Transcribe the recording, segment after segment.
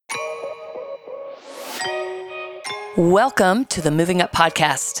Welcome to the Moving Up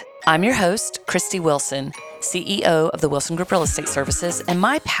Podcast. I'm your host, Christy Wilson, CEO of the Wilson Group Real Estate Services, and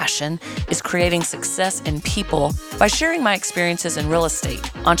my passion is creating success in people by sharing my experiences in real estate,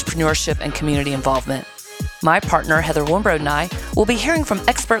 entrepreneurship, and community involvement. My partner, Heather Wimbrod, and I will be hearing from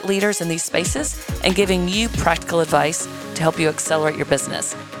expert leaders in these spaces and giving you practical advice to help you accelerate your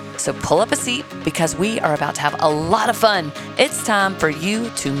business. So pull up a seat because we are about to have a lot of fun. It's time for you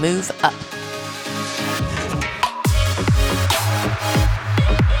to move up.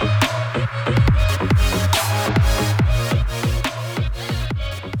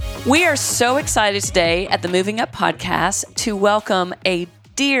 We are so excited today at the Moving Up Podcast to welcome a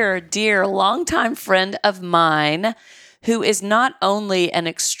dear, longtime friend of mine who is not only an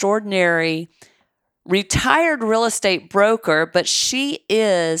extraordinary retired real estate broker, but she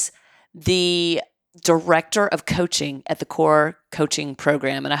is the director of coaching at the Core Coaching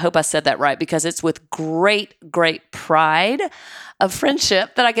Program. And I hope I said that right because it's with great pride of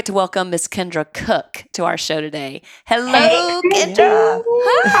friendship that I get to welcome Miss Kendra Cook to our show today. Hello, Kendra.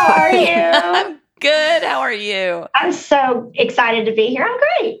 Hi. How are you? I'm good. How are you? I'm so excited to be here. I'm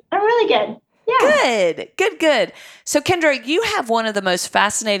great. I'm really good. Yeah. Good. So Kendra, you have one of the most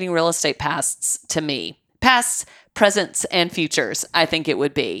fascinating real estate pasts to me. Pasts, presents, and futures, I think it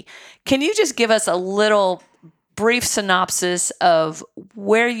would be. Can you just give us a little brief synopsis of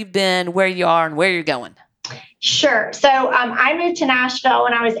where you've been, where you are, and where you're going? Sure. So I moved to Nashville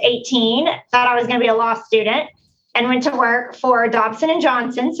when I was 18, thought I was going to be a law student, and went to work for Dobson &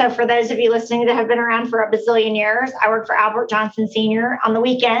 Johnson. So for those of you listening that have been around for a bazillion years, I worked for Albert Johnson Sr. on the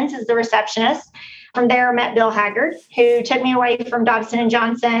weekends as the receptionist. From there, I met Bill Haggard, who took me away from Dobson &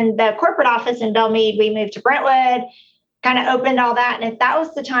 Johnson, the corporate office in Belmead. We moved to Brentwood, kind of opened all that. And if that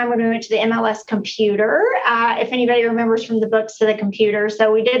was the time when we went to the MLS computer, if anybody remembers from the books to the computer.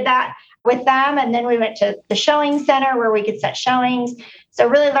 So we did that with them. And then we went to the showing center where we could set showings. So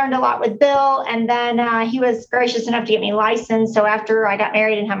really learned a lot with Bill. And then he was gracious enough to get me licensed. So after I got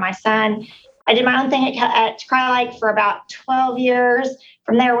married and had my son, I did my own thing at Crye for about 12 years.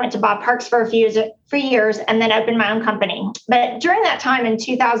 From there, went to Bob Parks for a few years and then opened my own company. But during that time in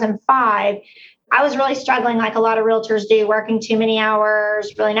 2005, I was really struggling like a lot of realtors do, working too many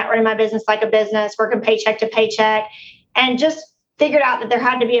hours, really not running my business like a business, working paycheck to paycheck, and just figured out that there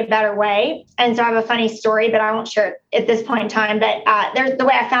had to be a better way. And so I have a funny story, but I won't share it at this point in time. But the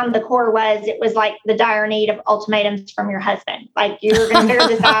way I found the core it was like the dire need of ultimatums from your husband. Like, you're going to figure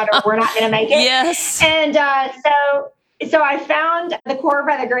this out or we're not going to make it. Yes. And so I found the core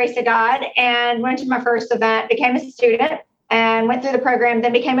by the grace of God and went to my first event, became a student and went through the program,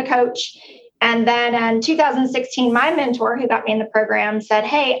 then became a coach. And then in 2016, my mentor who got me in the program said,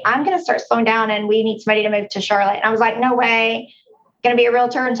 "Hey, I'm going to start slowing down and we need somebody to move to Charlotte." And I was like, "No way. Going to be a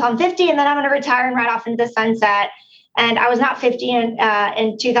realtor until I'm 50 and then I'm going to retire and ride off into the sunset." And I was not 50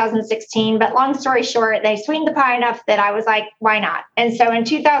 in 2016, but long story short, they sweetened the pie enough that I was like, why not? And so in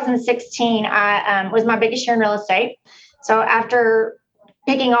 2016, I was my biggest year in real estate. So after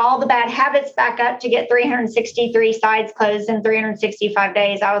picking all the bad habits back up to get 363 sides closed in 365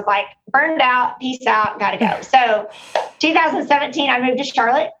 days, I was like, burned out, peace out, gotta go. So 2017, I moved to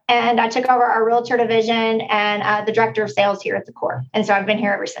Charlotte and I took over our realtor division and the director of sales here at the Core. And so I've been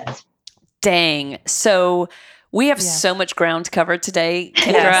here ever since. Dang. So we have so much ground to cover today,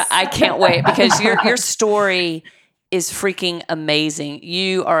 Kendra. Yes. I can't wait because your story is freaking amazing.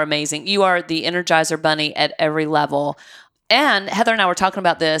 You are amazing. You are the Energizer Bunny at every level. And Heather and I were talking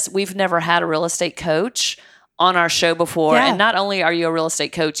about this. We've never had a real estate coach on our show before. Yeah. And not only are you a real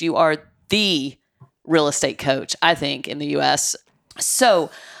estate coach, you are the real estate coach, I think, in the U.S.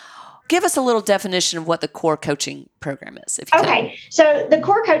 So give us a little definition of what the Core Coaching Program is. If you Okay. So the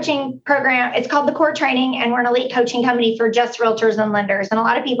Core Coaching Program, it's called the Core Training, and we're an elite coaching company for just realtors and lenders. And a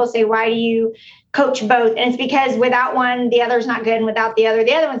lot of people say, why do you coach both? And it's because without one, the other's not good. And without the other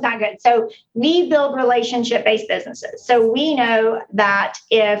one's not good. So we build relationship-based businesses. So we know that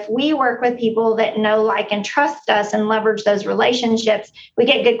if we work with people that know, like, and trust us and leverage those relationships, we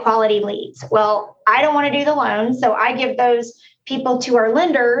get good quality leads. Well, I don't want to do the loans. So I give those people to our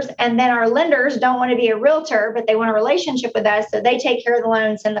lenders, and then our lenders don't want to be a realtor, but they want a relationship with us. So they take care of the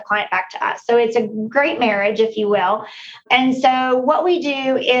loan, send the client back to us. So it's a great marriage, if you will. And so what we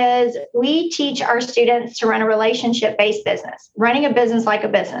do is we teach our students to run a relationship-based business, running a business like a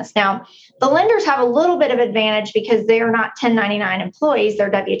business. Now, the lenders have a little bit of advantage because they are not 1099 employees, they're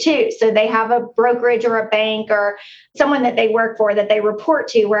W-2. So they have a brokerage or a bank or someone that they work for that they report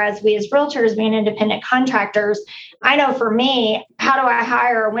to, whereas we as realtors, being independent contractors, I know for me, how do I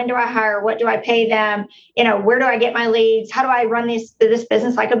hire? When do I hire? What do I pay them? Where do I get my leads? How do I run this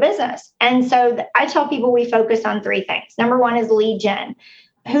business like a business? And so I tell people we focus on three things. Number one is lead gen.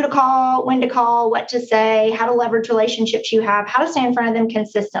 Who to call, when to call, what to say, how to leverage relationships you have, how to stay in front of them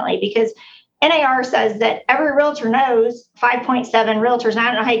consistently. Because NAR says that every realtor knows 5.7 realtors. And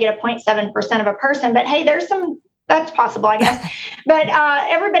I don't know how you get a 0.7% of a person, but hey, that's possible, I guess. But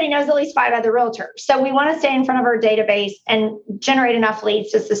everybody knows at least 5 other realtors. So we want to stay in front of our database and generate enough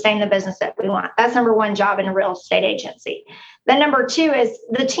leads to sustain the business that we want. That's number one job in a real estate agency. Then number two is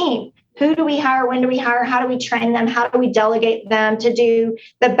the team. Who do we hire? When do we hire? How do we train them? How do we delegate them to do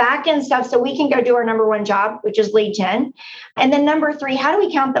the back end stuff so we can go do our number one job, which is lead gen? And then number three, how do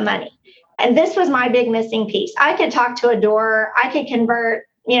we count the money? And this was my big missing piece. I could talk to a door. I could convert,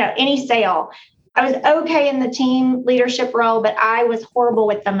 any sale. I was okay in the team leadership role, but I was horrible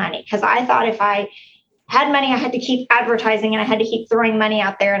with the money because I thought if I had money, I had to keep advertising and I had to keep throwing money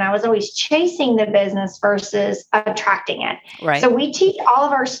out there. And I was always chasing the business versus attracting it. Right. So we teach all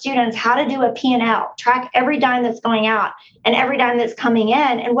of our students how to do a P&L, track every dime that's going out and every dime that's coming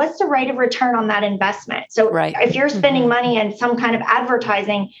in. And what's the rate of return on that investment? So if you're spending money in some kind of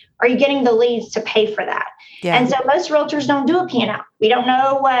advertising, are you getting the leads to pay for that? Yeah. And so most realtors don't do a P&L. We don't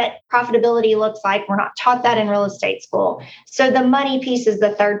know what profitability looks like. We're not taught that in real estate school. So the money piece is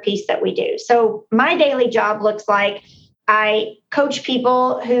the third piece that we do. So my daily job looks like I coach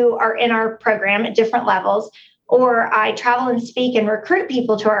people who are in our program at different levels, or I travel and speak and recruit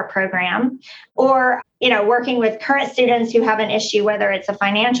people to our program, or working with current students who have an issue, whether it's a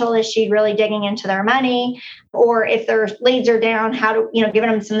financial issue, really digging into their money, or if their leads are down, how to, giving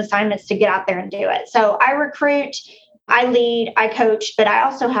them some assignments to get out there and do it. So I recruit, I lead, I coach, but I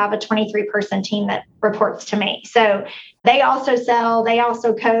also have a 23-person team that reports to me. So they also sell, they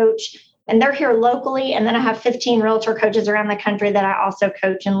also coach, and they're here locally. And then I have 15 realtor coaches around the country that I also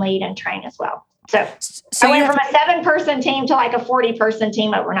coach and lead and train as well. So I went from a 7-person team to like a 40-person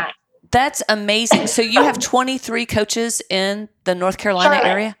team overnight. That's amazing. So you have 23 coaches in the North Carolina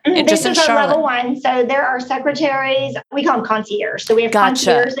area? And this is our level one. So there are secretaries. We call them concierge. So we have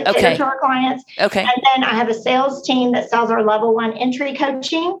concierge that cater to our clients. Okay. And then I have a sales team that sells our level one entry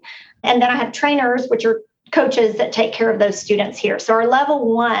coaching. And then I have trainers, which are coaches that take care of those students here. So our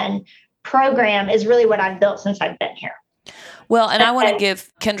level one program is really what I've built since I've been here. Well, and I want to give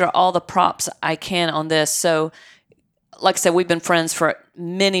Kendra all the props I can on this. So like I said, we've been friends for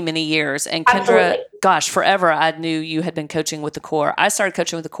many, many years. And Kendra, gosh, forever I knew you had been coaching with the Core. I started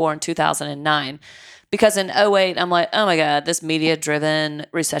coaching with the Core in 2009 because in 2008, I'm like, oh my God, this media-driven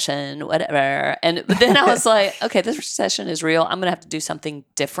recession, whatever. And then I was like, okay, this recession is real. I'm going to have to do something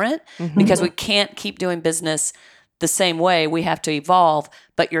different because we can't keep doing business the same way. We have to evolve,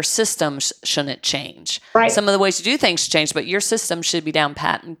 but your systems shouldn't change. Right. Some of the ways you do things change, but your system should be down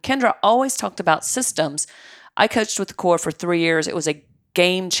pat. And Kendra always talked about systems. I coached with the Core for 3 years. It was a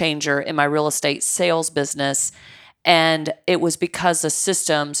game changer in my real estate sales business. And it was because the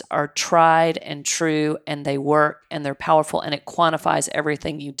systems are tried and true and they work and they're powerful and it quantifies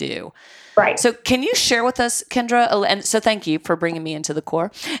everything you do. Right. So can you share with us, Kendra? And so thank you for bringing me into the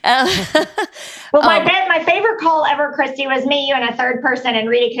Core. Well, my favorite call ever, Christy, was me, you, and a third person, and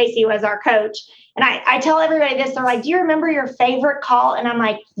Rita Casey was our coach. And I tell everybody this, they're like, do you remember your favorite call? And I'm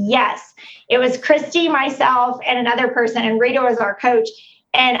like, yes. It was Christy, myself, and another person, and Rita was our coach.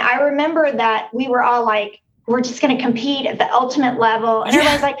 And I remember that we were all like, we're just going to compete at the ultimate level. And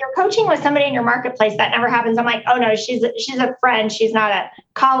everybody's like, you're coaching with somebody in your marketplace. That never happens. I'm like, oh no, she's a friend. She's not a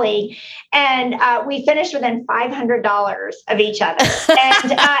colleague. And we finished within $500 of each other.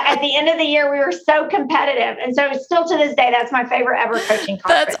 And at the end of the year, we were so competitive. And so still to this day, that's my favorite ever coaching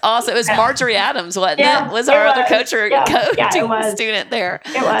conference. That's awesome. It was Marjorie Adams, wasn't it? Was our other coach or coaching student there.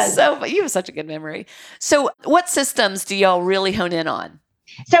 It was. So you have such a good memory. So what systems do y'all really hone in on?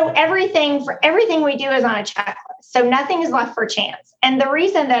 So everything we do is on a checklist. So nothing is left for chance. And the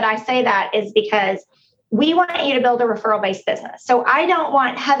reason that I say that is because we want you to build a referral-based business. So I don't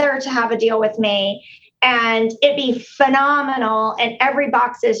want Heather to have a deal with me and it be phenomenal and every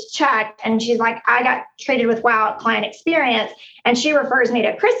box is checked. And she's like, I got treated with wow client experience. And she refers me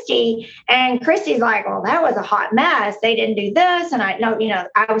to Christy. And Christy's like, well, that was a hot mess. They didn't do this. And I know,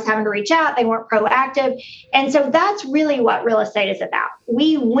 I was having to reach out. They weren't proactive. And so that's really what real estate is about.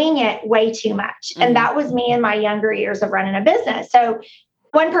 We wing it way too much. And that was me in my younger years of running a business. So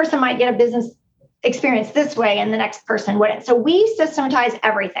one person might get a business experience this way and the next person wouldn't. So we systematize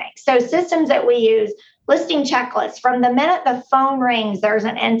everything. So systems that we use, listing checklists. From the minute the phone rings, there's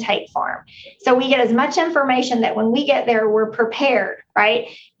an intake form. So we get as much information that when we get there, we're prepared, right?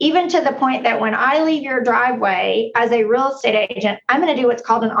 Even to the point that when I leave your driveway as a real estate agent, I'm going to do what's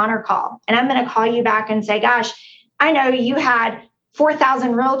called an honor call. And I'm going to call you back and say, gosh, I know you had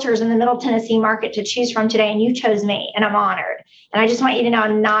 4,000 realtors in the Middle Tennessee market to choose from today, and you chose me, and I'm honored. And I just want you to know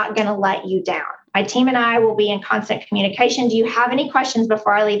I'm not going to let you down. My team and I will be in constant communication. Do you have any questions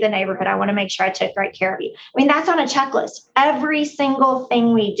before I leave the neighborhood? I want to make sure I took great care of you. I mean, that's on a checklist. Every single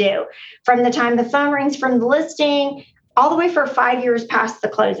thing we do, from the time the phone rings from the listing, all the way for 5 years past the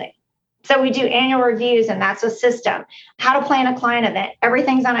closing. So we do annual reviews, and that's a system. How to plan a client event.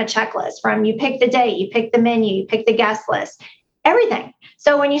 Everything's on a checklist, from you pick the date, you pick the menu, you pick the guest list, everything.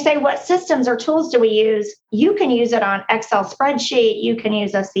 So when you say what systems or tools do we use, you can use it on Excel spreadsheet. You can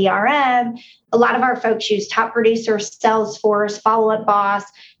use a CRM. A lot of our folks use Top Producer, Salesforce, Follow Up Boss,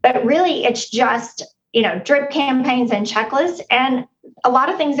 but really it's just, drip campaigns and checklists. And a lot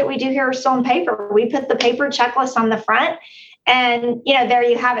of things that we do here are still on paper. We put the paper checklist on the front, and, there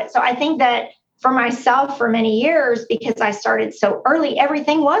you have it. So I think that for myself, for many years, because I started so early,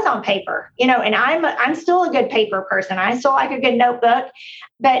 everything was on paper, and I'm still a good paper person. I still like a good notebook,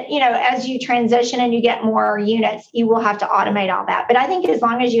 but, as you transition and you get more units, you will have to automate all that. But I think as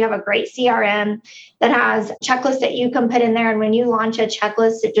long as you have a great CRM that has checklists that you can put in there, and when you launch a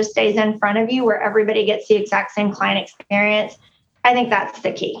checklist, it just stays in front of you where everybody gets the exact same client experience. I think that's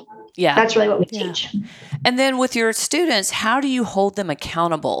the key. Yeah. That's really what we teach. And then with your students, how do you hold them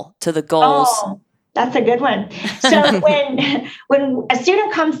accountable to the goals? Oh, that's a good one. So when a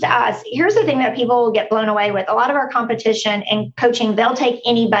student comes to us, here's the thing that people will get blown away with. A lot of our competition and coaching, they'll take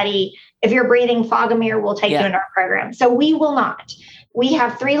anybody. If you're breathing fog a mirror, we'll take you into our program. So we will not. We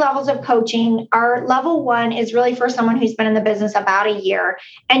have 3 levels of coaching. Our level 1 is really for someone who's been in the business about a year.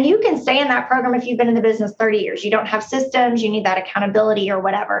 And you can stay in that program if you've been in the business 30 years. You don't have systems, you need that accountability or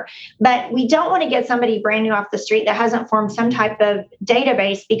whatever. But we don't want to get somebody brand new off the street that hasn't formed some type of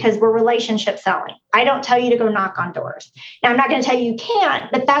database, because we're relationship selling. I don't tell you to go knock on doors. Now, I'm not going to tell you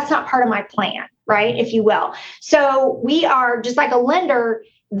can't, but that's not part of my plan, right? If you will. So we are just like a lender.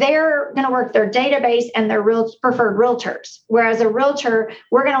 They're going to work their database and their preferred realtors. Whereas a realtor,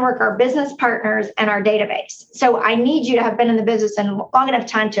 we're going to work our business partners and our database. So I need you to have been in the business and long enough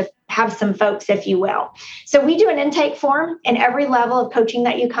time to have some folks, if you will. So we do an intake form in every level of coaching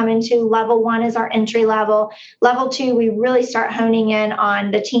that you come into. Level 1 is our entry level. Level 2, we really start honing in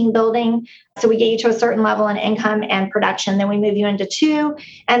on the team building. So we get you to a certain level in income and production. Then we move you into 2.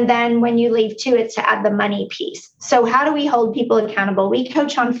 And then when you leave 2, it's to add the money piece. So how do we hold people accountable? We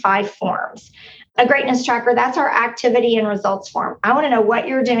coach on 5 forms. A greatness tracker, that's our activity and results form. I want to know what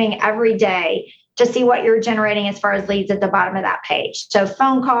you're doing every day to see what you're generating as far as leads at the bottom of that page. So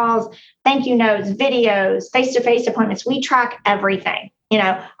phone calls, thank you notes, videos, face-to-face appointments, we track everything.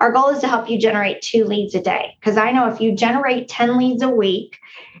 Our goal is to help you generate 2 leads a day. Because I know if you generate 10 leads a week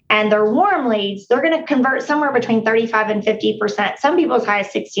and they're warm leads, they're going to convert somewhere between 35 and 50%. Some people as high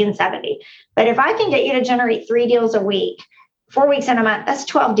as 60 and 70. But if I can get you to generate 3 deals a week, 4 weeks in a month, that's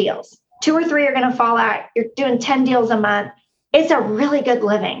 12 deals. 2 or 3 are going to fall out. You're doing 10 deals a month. It's a really good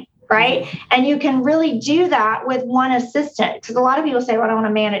living. Right. And you can really do that with one assistant, because a lot of people say, well, I don't want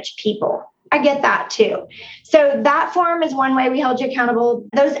to manage people. I get that too. So that form is one way we hold you accountable.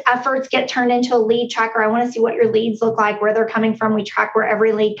 Those efforts get turned into a lead tracker. I want to see what your leads look like, where they're coming from. We track where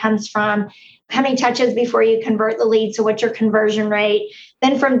every lead comes from, how many touches before you convert the lead. So what's your conversion rate?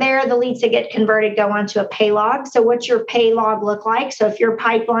 Then from there, the leads that get converted go onto a pay log. So what's your pay log look like? So if your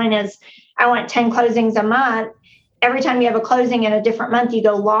pipeline is, I want 10 closings a month, every time you have a closing in a different month, you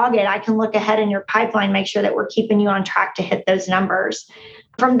go log it. I can look ahead in your pipeline, make sure that we're keeping you on track to hit those numbers.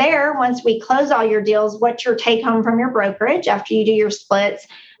 From there, once we close all your deals, what's your take home from your brokerage after you do your splits?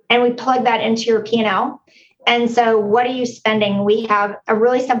 And we plug that into your P&L. And so what are you spending? We have a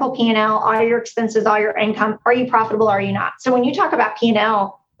really simple P&L, all your expenses, all your income. Are you profitable? Are you not? So when you talk about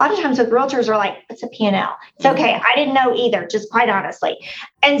P&L, a lot of times with realtors are like, what's a P&L? It's okay. I didn't know either, just quite honestly.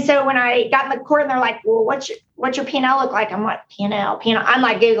 And so when I got in the court and they're like, well, what's your P&L look like? I'm like, P&L. I'm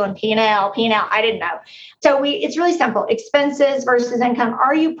like Googling P&L. I didn't know. So it's really simple. Expenses versus income.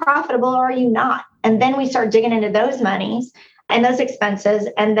 Are you profitable or are you not? And then we start digging into those monies and those expenses.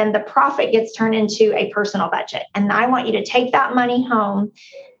 And then the profit gets turned into a personal budget. And I want you to take that money home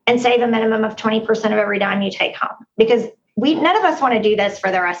and save a minimum of 20% of every dime you take home, because none of us want to do this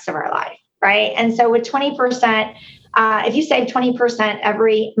for the rest of our life, right? And so with 20%, if you save 20%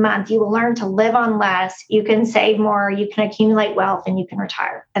 every month, you will learn to live on less. You can save more, you can accumulate wealth, and you can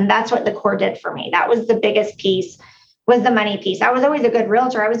retire. And that's what the core did for me. That was the biggest piece. was the money piece. I was always a good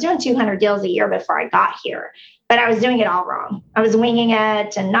realtor. I was doing 200 deals a year before I got here, but I was doing it all wrong. I was winging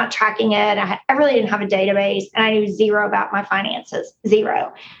it and not tracking it. I really didn't have a database, and I knew zero about my finances,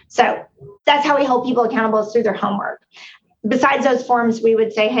 zero. So that's how we hold people accountable, is through their homework. Besides those forms, we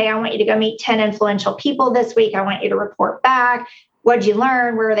would say, hey, I want you to go meet 10 influential people this week. I want you to report back. What'd you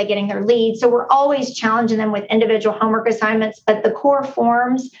learn? Where are they getting their leads? So we're always challenging them with individual homework assignments, but the core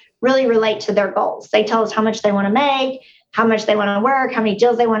forms really relate to their goals. They tell us how much they want to make, how much they want to work, how many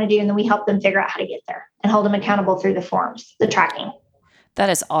deals they want to do, and then we help them figure out how to get there and hold them accountable through the forms, the tracking. That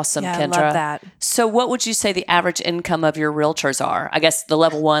is awesome, Yeah, Kendra. I love that. So what would you say the average income of your realtors are? I guess the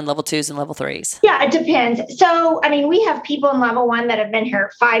level 1, level 2s, and level 3s. Yeah, it depends. So, I mean, we have people in level 1 that have been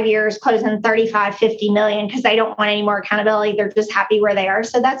here 5 years, closing 35, 50 million because they don't want any more accountability. They're just happy where they are.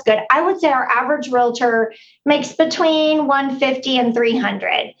 So that's good. I would say our average realtor makes between 150 and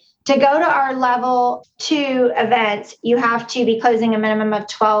 300. To go to our level 2 events, you have to be closing a minimum of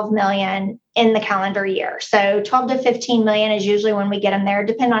 12 million in the calendar year. So 12 to 15 million is usually when we get them there,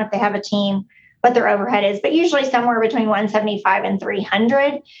 depending on if they have a team, what their overhead is, but usually somewhere between 175 and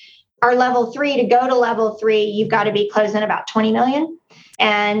 300. Our level 3, to go to level 3, you've got to be closing about 20 million.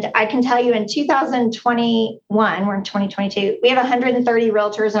 And I can tell you in 2021, we're in 2022, we have 130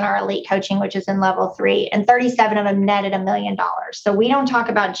 realtors in our elite coaching, which is in level 3, and 37 of them netted $1 million. So we don't talk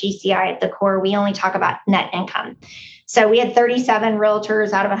about GCI at the core. We only talk about net income. So we had 37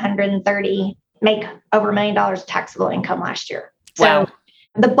 realtors out of 130 make over $1 million taxable income last year. Wow. So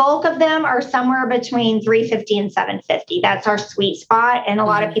the bulk of them are somewhere between 350 and 750. That's our sweet spot. And a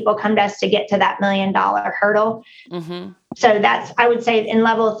lot of people come to us to get to that $1 million hurdle. Mm-hmm. So that's, I would say in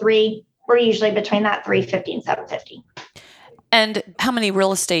level 3, we're usually between that 350 and 750. And how many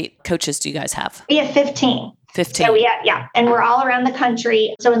real estate coaches do you guys have? We have 15. 15. So yeah. And we're all around the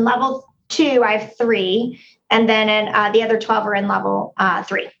country. So in level 2, I have 3. And then in, the other 12 are in level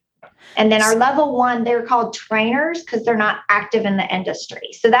 3. And then our level 1, they're called trainers because they're not active in the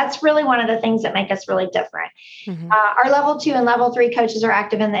industry. So that's really one of the things that make us really different. Mm-hmm. Our level 2 and level 3 coaches are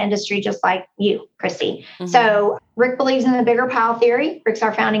active in the industry, just like you, Christy. Mm-hmm. So Rick believes in the bigger pile theory. Rick's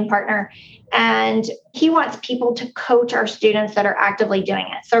our founding partner. And he wants people to coach our students that are actively doing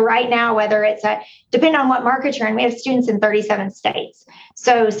it. So right now, whether it's depending on what market you're in, we have students in 37 states.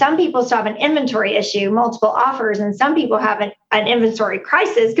 So some people still have an inventory issue, multiple offers, and some people have an inventory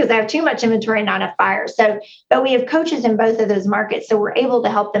crisis because they have too much inventory and not enough buyers. But we have coaches in both of those markets. So we're able to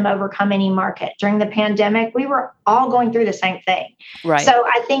help them overcome any market. During the pandemic, we were all going through the same thing. Right. So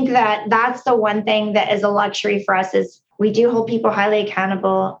I think that that's the one thing that is a luxury for us is we do hold people highly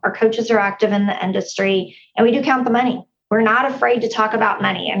accountable. Our coaches are active in the industry, and we do count the money. We're not afraid to talk about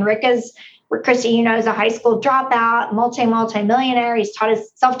money. And Rick, Christy, is a high school dropout, multi-millionaire. He's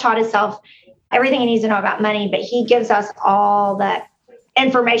self-taught himself everything he needs to know about money, but he gives us all that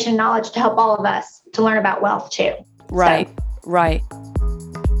information, knowledge to help all of us to learn about wealth too. Right.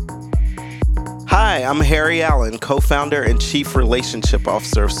 Hi, I'm Harry Allen, co-founder and chief relationship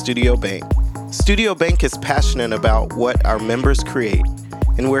officer of Studio Bank. Studio Bank is passionate about what our members create,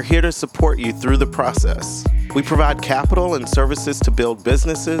 and we're here to support you through the process. We provide capital and services to build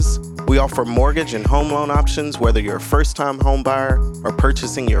businesses. We offer mortgage and home loan options, whether you're a first-time home buyer or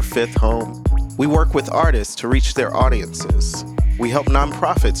purchasing your 5th home. We work with artists to reach their audiences. We help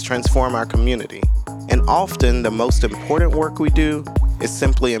nonprofits transform our community. And often, the most important work we do is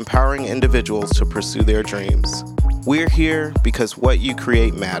simply empowering individuals to pursue their dreams. We're here because what you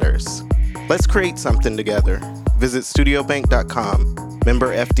create matters. Let's create something together. Visit studiobank.com.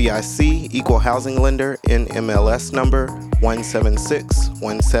 Member FDIC, equal housing lender, NMLS number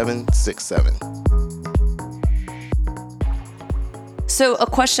 1761767. So a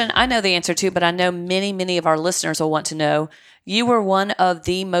question I know the answer to, but I know many of our listeners will want to know. You were one of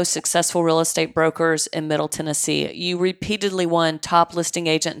the most successful real estate brokers in Middle Tennessee. You repeatedly won top listing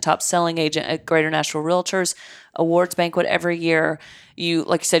agent and top selling agent at Greater Nashville Realtors Awards Banquet every year. You,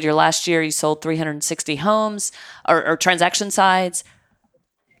 like you said, your last year, you sold 360 homes or transaction sides,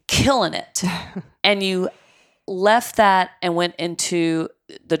 killing it. And you left that and went into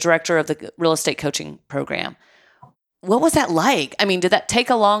the director of the real estate coaching program. What was that like? I mean, did that take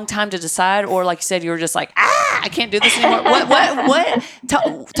a long time to decide? Or like you said, you were just like, I can't do this anymore. What?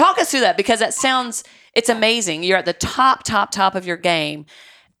 Talk us through that, because that sounds, it's amazing. You're at the top of your game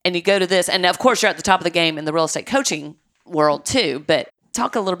and you go to this. And of course, you're at the top of the game in the real estate coaching world too. But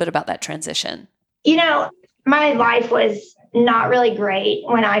talk a little bit about that transition. My life was not really great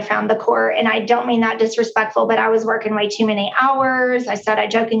when I found the core. And I don't mean that disrespectful, but I was working way too many hours. I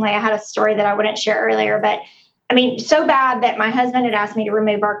jokingly, I had a story that I wouldn't share earlier, but so bad that my husband had asked me to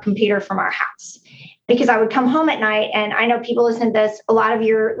remove our computer from our house. because I would come home at night, and I know people listen to this. A lot of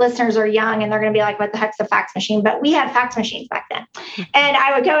your listeners are young and they're going to be like, what the heck's a fax machine? But we had fax machines back then. And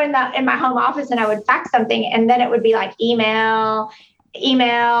I would go in my home office and I would fax something, and then it would be like email,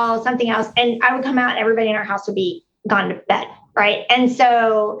 something else. And I would come out and everybody in our house would be gone to bed. Right. And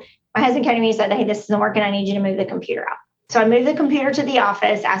so my husband came to me and said, hey, this isn't working. I need you to move the computer out. So I moved the computer to the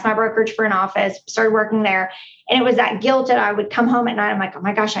office, asked my brokerage for an office, started working there. And it was that guilt that I would come home at night. I'm like, oh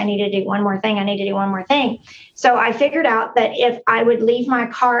my gosh, I need to do one more thing. So I figured out that if I would leave my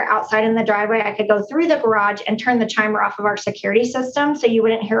car outside in the driveway, I could go through the garage and turn the chimer off of our security system, so you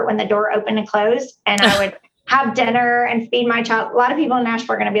wouldn't hear it when the door opened and closed. And I would have dinner and feed my child. A lot of people in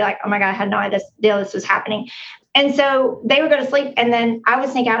Nashville are going to be like, oh my God, I had no idea this was happening. And so they would go to sleep, and then I would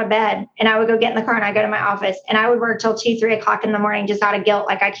sneak out of bed and I would go get in the car and I'd go to my office, and I would work till 2-3 o'clock in the morning, just out of guilt.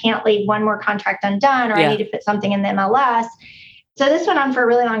 Like, I can't leave one more contract undone, or I need to put something in the MLS. So this went on for a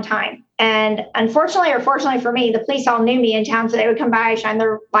really long time. And unfortunately, or fortunately for me, the police all knew me in town. So they would come by, shine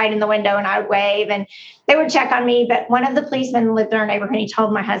their light in the window, and I would wave, and they would check on me. But one of the policemen lived in our neighborhood. He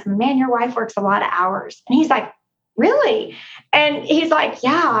told my husband, man, your wife works a lot of hours. And he's like, really? And he's like,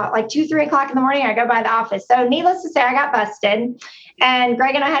 yeah, like 2-3 o'clock in the morning, I go by the office. So needless to say, I got busted, and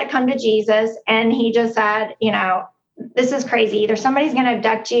Greg and I had to come to Jesus. And he just said, this is crazy. Either somebody's going to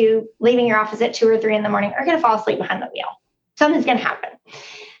abduct you, leaving your office at 2 or 3 in the morning, or going to fall asleep behind the wheel. Something's going to happen.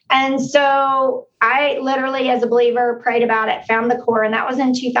 And so I literally, as a believer, prayed about it, found the core. And that was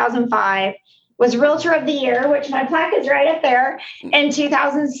in 2005. Was Realtor of the Year, which my plaque is right up there, in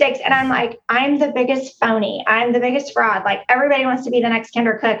 2006. And I'm like, I'm the biggest phony. I'm the biggest fraud. Like, everybody wants to be the next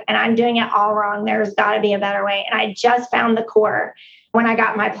Kendra Cook, and I'm doing it all wrong. There's got to be a better way. And I just found the core when I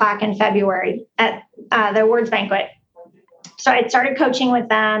got my plaque in February at the awards banquet. So I started coaching with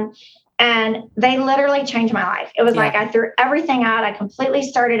them, and they literally changed my life. It was like I threw everything out. I completely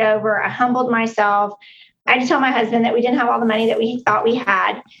started over. I humbled myself. I just told my husband that we didn't have all the money that we thought we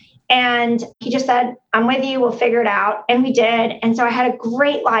had. And he just said, I'm with you. We'll figure it out. And we did. And so I had a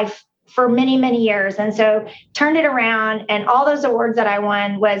great life for many, many years. And so turned it around. And all those awards that I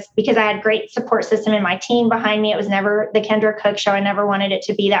won was because I had great support system in my team behind me. It was never the Kendra Cook show. I never wanted it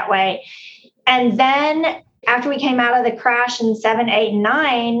to be that way. And then after we came out of the crash in 7, 8, and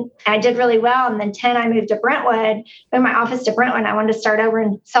 9, I did really well. And then 10, I moved to Brentwood, moved my office to Brentwood. I wanted to start over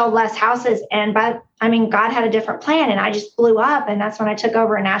and sell less houses. And God had a different plan, and I just blew up. And that's when I took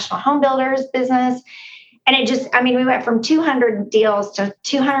over a national home builders business. And it just, we went from 200 deals to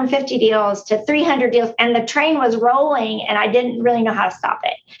 250 deals to 300 deals. And the train was rolling, and I didn't really know how to stop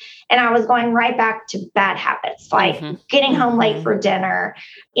it. And I was going right back to bad habits, like getting home late for dinner,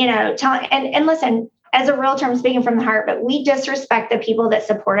 and listen, as a realtor, I'm speaking from the heart, but we disrespect the people that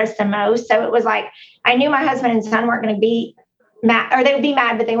support us the most. So it was like, I knew my husband and son weren't going to be mad, or they would be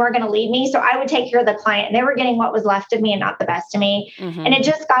mad, but they weren't going to leave me. So I would take care of the client, and they were getting what was left of me and not the best of me. And it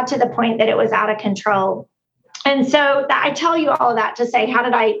just got to the point that it was out of control. And so I tell you all of that to say, how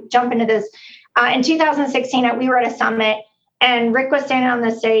did I jump into this? In 2016, we were at a summit, and Rick was standing on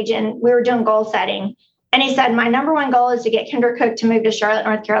the stage, and we were doing goal setting. And he said, my number one goal is to get Kendra Cook to move to Charlotte,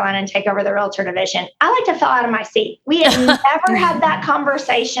 North Carolina, and take over the realtor division. I like to fall out of my seat. We had never had that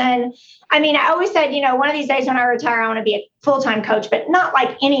conversation. I always said, one of these days when I retire, I want to be a full-time coach, but not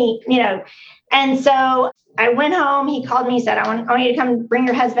like any. And so I went home. He called me, he said, I want you to come, bring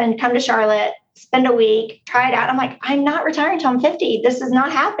your husband, come to Charlotte, spend a week, try it out. I'm like, I'm not retiring until I'm 50. This is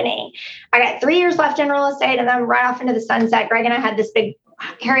not happening. I got 3 years left in real estate, and then right off into the sunset. Greg and I had this big,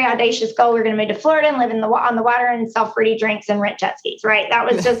 hairy, audacious goal. We were going to move to Florida and live on the water and sell fruity drinks and rent jet skis, right? That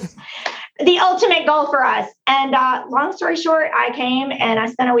was just the ultimate goal for us. And long story short, I came and I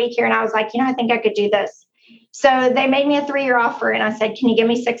spent a week here, and I was like, I think I could do this. So they made me a 3-year offer, and I said, can you give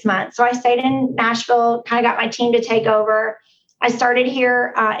me 6 months? So I stayed in Nashville, kind of got my team to take over. I started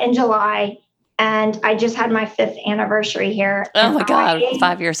here in July, and I just had my 5th anniversary here. Oh my God,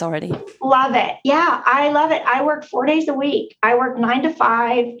 5 years already. Love it. Yeah, I love it. I work 4 days a week. I work 9 to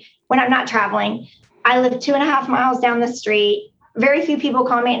 5 when I'm not traveling. I live 2.5 miles down the street. Very few people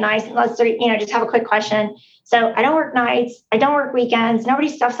call me at night unless they're, just have a quick question. So I don't work nights. I don't work weekends. Nobody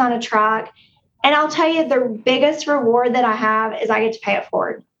stuffs on a truck. And I'll tell you, the biggest reward that I have is I get to pay it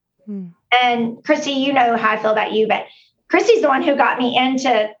forward. And Christy, you know how I feel about you, but Christy's the one who got me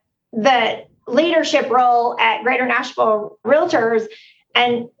into the leadership role at Greater Nashville Realtors.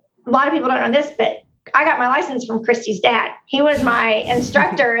 And a lot of people don't know this, but I got my license from Christy's dad. He was my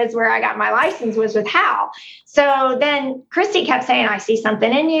instructor, is where I got my license, was with Hal. So then Christy kept saying, I see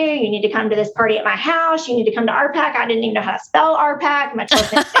something in you. You need to come to this party at my house. You need to come to RPAC. I didn't even know how to spell RPAC, much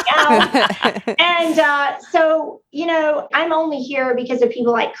less anything else. And so, I'm only here because of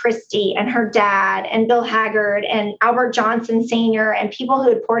people like Christy and her dad and Bill Haggard and Albert Johnson Sr. and people who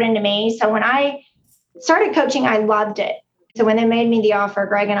had poured into me. So when I started coaching, I loved it. So when they made me the offer,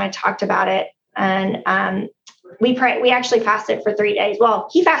 Greg and I talked about it. And we actually fasted for 3 days. Well,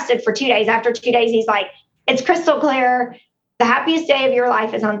 he fasted for 2 days. After 2 days, he's like, it's crystal clear. The happiest day of your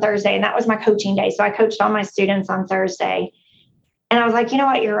life is on Thursday. And that was my coaching day. So I coached all my students on Thursday. And I was like, you know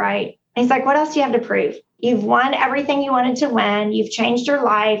what? You're right. And he's like, what else do you have to prove? You've won everything you wanted to win. You've changed your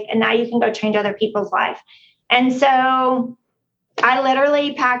life. And now you can go change other people's life. And so I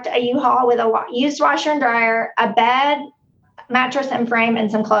literally packed a U-Haul with a used washer and dryer, a bed, mattress and frame, and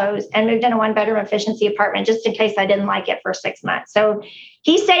some clothes, and moved in a 1-bedroom efficiency apartment just in case I didn't like it for 6 months. So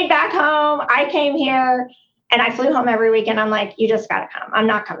he stayed back home. I came here and I flew home every weekend. I'm like, you just got to come. I'm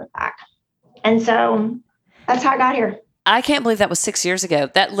not coming back. And so that's how I got here. I can't believe that was 6 years ago.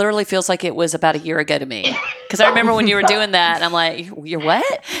 That literally feels like it was about a year ago to me. Because I remember when you were doing that, and I'm like, you're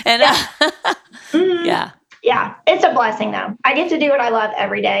what? And yeah. Yeah. It's a blessing though. I get to do what I love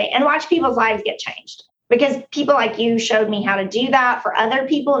every day and watch people's lives get changed. Because people like you showed me how to do that for other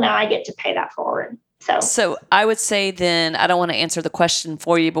people. Now I get to pay that forward. So I would say then, I don't want to answer the question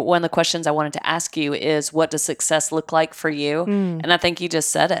for you, but one of the questions I wanted to ask you is, what does success look like for you? And I think you just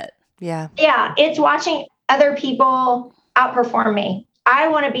said it. Yeah. Yeah. It's watching other people outperform me. I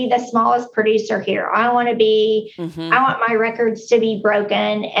want to be the smallest producer here. I want my records to be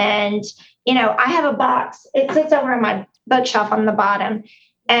broken. And, I have a box. It sits over on my bookshelf on the bottom.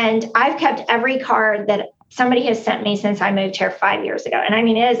 And I've kept every card that somebody has sent me since I moved here 5 years ago. And I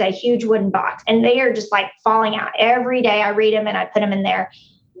mean, it is a huge wooden box and they are just like falling out every day. I read them and I put them in there.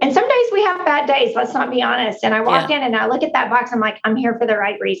 And some days we have bad days. Let's not be honest. And I walk in and I look at that box. I'm like, I'm here for the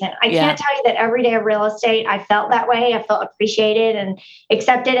right reason. I can't tell you that every day of real estate, I felt that way. I felt appreciated and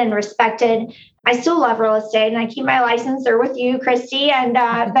accepted and respected. I still love real estate and I keep my license there with you, Christy. And,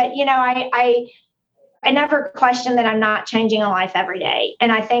 but I never question that I'm not changing a life every day.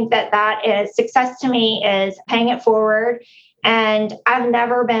 And I think that is success to me, is paying it forward. And I've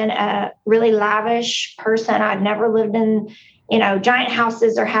never been a really lavish person. I've never lived in, giant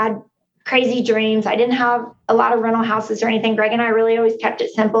houses or had crazy dreams. I didn't have a lot of rental houses or anything. Greg and I really always kept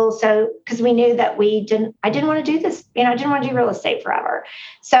it simple. So, because we knew that I didn't want to do this, I didn't want to do real estate forever.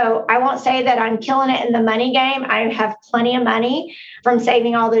 So I won't say that I'm killing it in the money game. I have plenty of money from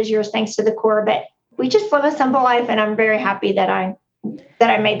saving all those years, thanks to the Corps, but we just live a simple life. And I'm very happy that I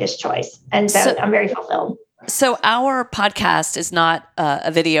made this choice. And so I'm very fulfilled. So our podcast is not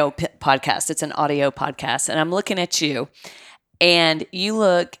a video podcast. It's an audio podcast. And I'm looking at you and you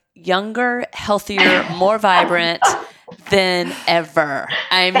look younger, healthier, more vibrant than ever.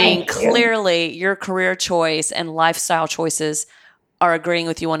 I mean, clearly your career choice and lifestyle choices are agreeing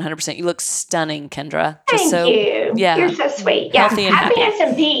with you 100%. You look stunning, Kendra. Thank you. Yeah. You're so sweet. Yeah. Happiness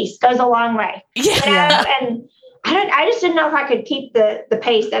and peace goes a long way. Yeah. And I just didn't know if I could keep the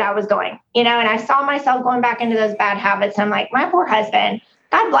pace that I was going, and I saw myself going back into those bad habits. I'm like, my poor husband,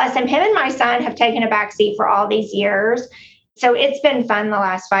 God bless him. Him and my son have taken a backseat for all these years. So it's been fun the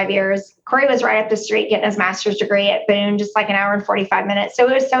last 5 years. Corey was right up the street getting his master's degree at Boone, just like an hour and 45 minutes. So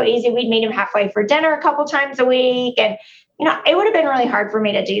it was so easy. We'd meet him halfway for dinner a couple times a week. And, it would have been really hard for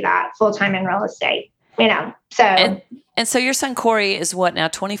me to do that full time in real estate, so. And so your son, Corey, is what now,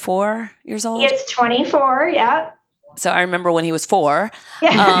 24 years old? He's 24. Yeah. So I remember when he was 4.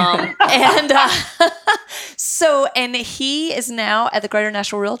 Yeah. And he is now at the Greater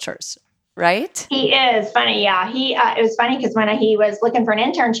Nashville Realtors, right? He is. Funny. Yeah. It was funny because when he was looking for an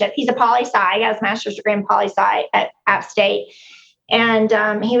internship, he's a poli-sci. He got his master's degree in poli-sci at App State. And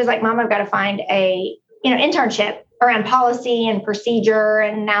he was like, Mom, I've got to find a, internship around policy and procedure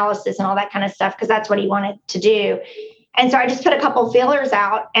and analysis and all that kind of stuff, because that's what he wanted to do. And so I just put a couple feelers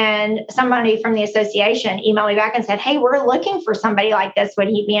out, and somebody from the association emailed me back and said, hey, we're looking for somebody like this. Would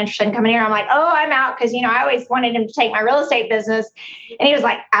he be interested in coming here? I'm like, oh, I'm out. Because, I always wanted him to take my real estate business. And he was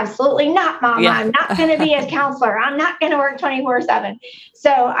like, absolutely not, Mama. Yeah. I'm not going to be a counselor. I'm not going to work 24/7. So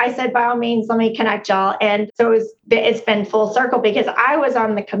I said, by all means, let me connect y'all. And so it's been full circle, because I was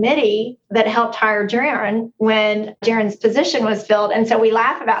on the committee that helped hire Jaron when Jaron's position was filled. And so we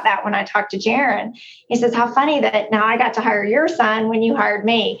laugh about that when I talk to Jaron. He says, how funny that now I got to hire your son when you hired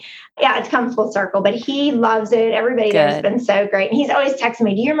me. Yeah, it's come full circle, but he loves it. Everybody there has been so great. And he's always texting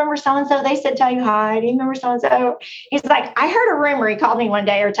me, do you remember so-and-so? They said, tell you hi. Do you remember so-and-so? He's like, I heard a rumor. He called me one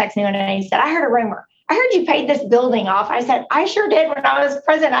day or texted me one day. And he said, I heard a rumor. I heard you paid this building off. I said, I sure did. When I was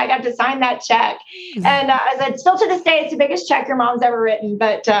president, I got to sign that check. And I said, still to this day, it's the biggest check your mom's ever written.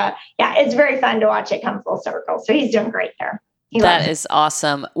 But yeah, it's very fun to watch it come full circle. So he's doing great there. That is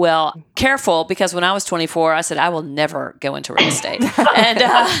awesome. Well, careful, because when I was 24, I said, I will never go into real estate. And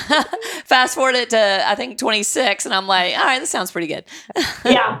fast forward it to, I think, 26. And I'm like, all right, this sounds pretty good.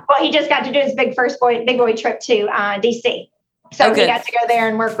 Yeah. Well, he just got to do his big boy trip to DC. So he got to go there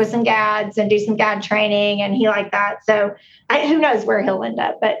and work with some GADs and do some GAD training. And he liked that. So who knows where he'll end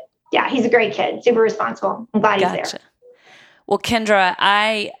up. But yeah, he's a great kid, super responsible. I'm glad he's there. Well, Kendra,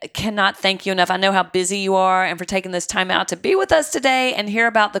 I cannot thank you enough. I know how busy you are, and for taking this time out to be with us today and hear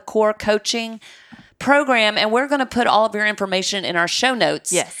about the CORE coaching program. And we're going to put all of your information in our show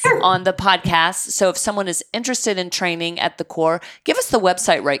notes on the podcast. So if someone is interested in training at the CORE, give us the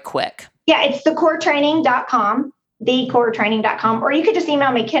website right quick. Yeah, it's thecoretraining.com, thecoretraining.com, or you could just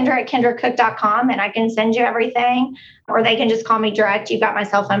email me, kendra@kendracook.com, and I can send you everything, or they can just call me direct. You've got my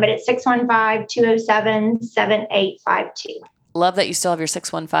cell phone, but it's 615-207-7852. Love that you still have your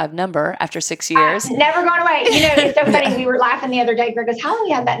 615 number after 6 years. Never gone away. You know, it's so funny. We were laughing the other day. Greg goes, how long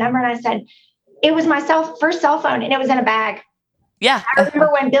you have that number? And I said, it was my first cell phone, and it was in a bag. Yeah. I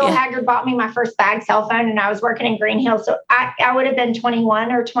remember when Bill Haggard bought me my first bag cell phone, and I was working in Green Hills. So I would have been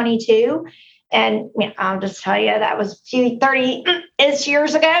 21 or 22. And you know, I'll just tell you, that was 30-ish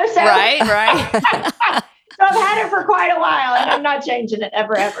years ago. So. Right. So I've had it for quite a while, and I'm not changing it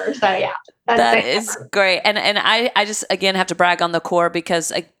ever. So yeah, that is great. And I just, again, have to brag on the CORE,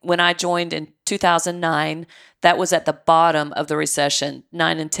 because when I joined in 2009, that was at the bottom of the recession,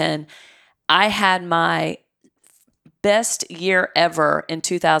 9 and 10. I had my best year ever in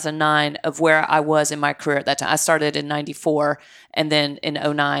 2009 of where I was in my career at that time. I started in 94 and then in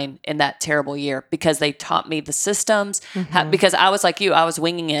 2009 in that terrible year, because they taught me the systems, because I was like you, I was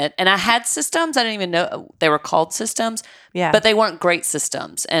winging it. And I had systems. I didn't even know they were called systems, but they weren't great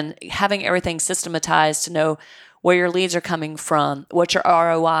systems. And having everything systematized to know where your leads are coming from, what your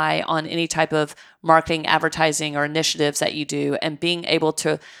ROI on any type of marketing, advertising, or initiatives that you do, and being able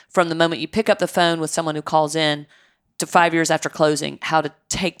to, from the moment you pick up the phone with someone who calls in, to 5 years after closing, how to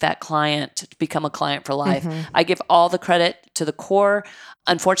take that client to become a client for life. I give all the credit to the CORE.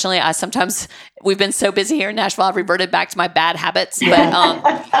 Unfortunately, we've been so busy here in Nashville, I've reverted back to my bad habits.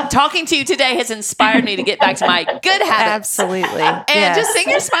 But talking to you today has inspired me to get back to my good habits. Absolutely. And just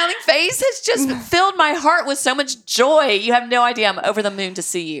seeing your smiling face has just filled my heart with so much joy. You have no idea. I'm over the moon to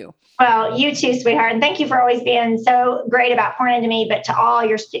see you. Well, you too, sweetheart. And thank you for always being so great about pouring into me, but to all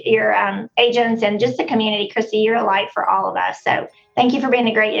your agents and just the community. Christy, you're a light for all of us. So thank you for being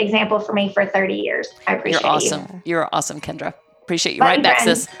a great example for me for 30 years. I appreciate You're awesome. you. You're awesome, Kendra. Appreciate you. Love Right you, back,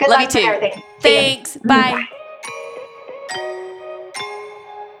 friends. sis. Good Love luck you too. with everything. Thanks. Bye.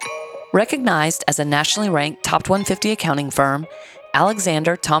 Recognized as a nationally ranked top 150 accounting firm,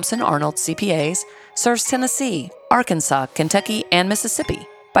 Alexander Thompson Arnold CPAs serves Tennessee, Arkansas, Kentucky, and Mississippi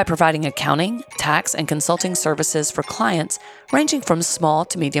by providing accounting, tax, and consulting services for clients ranging from small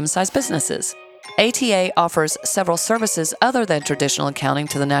to medium-sized businesses. ATA offers several services other than traditional accounting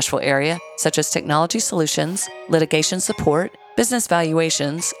to the Nashville area, such as technology solutions, litigation support, business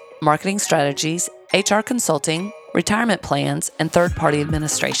valuations, marketing strategies, HR consulting, retirement plans, and third-party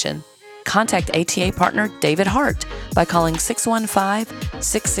administration. Contact ATA partner David Hart by calling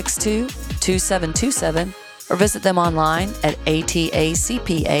 615-662-2727 or visit them online at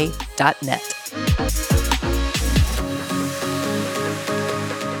atacpa.net.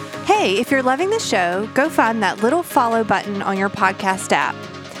 Hey, if you're loving the show, go find that little follow button on your podcast app.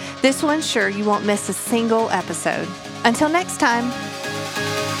 This will ensure you won't miss a single episode. Until next time.